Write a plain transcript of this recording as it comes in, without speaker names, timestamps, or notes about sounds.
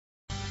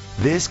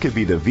This could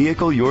be the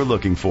vehicle you're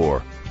looking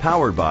for.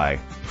 Powered by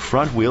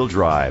front-wheel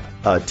drive,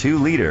 a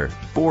 2-liter,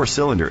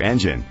 4-cylinder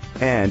engine,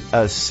 and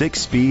a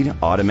 6-speed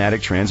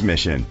automatic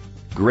transmission.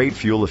 Great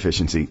fuel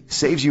efficiency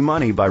saves you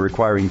money by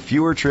requiring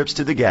fewer trips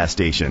to the gas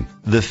station.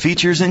 The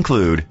features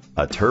include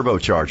a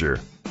turbocharger,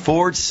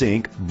 Ford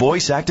Sync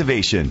voice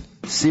activation,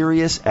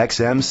 Sirius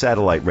XM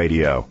satellite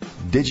radio,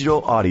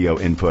 digital audio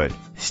input,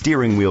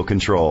 steering wheel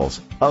controls,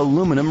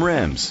 aluminum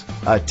rims,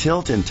 a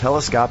tilt and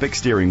telescopic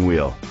steering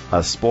wheel,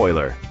 a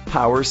spoiler,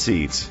 power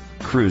seats,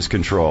 cruise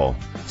control.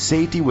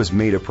 Safety was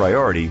made a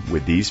priority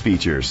with these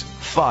features: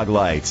 fog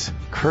lights,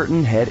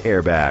 curtain head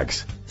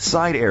airbags,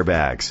 side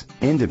airbags,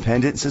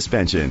 independent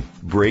suspension,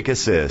 brake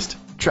assist,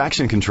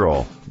 traction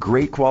control.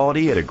 Great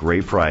quality at a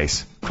great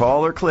price.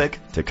 Call or click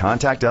to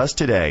contact us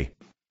today.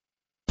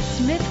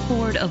 Smith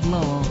Ford of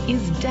Lowell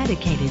is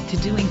dedicated to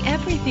doing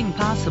everything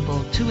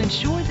possible to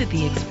ensure that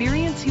the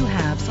experience you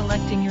have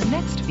selecting your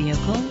next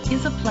vehicle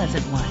is a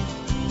pleasant one.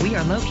 We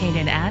are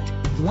located at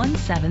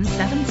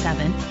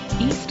 1777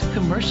 East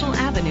Commercial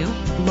Avenue,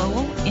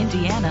 Lowell,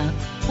 Indiana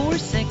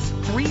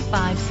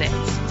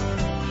 46356.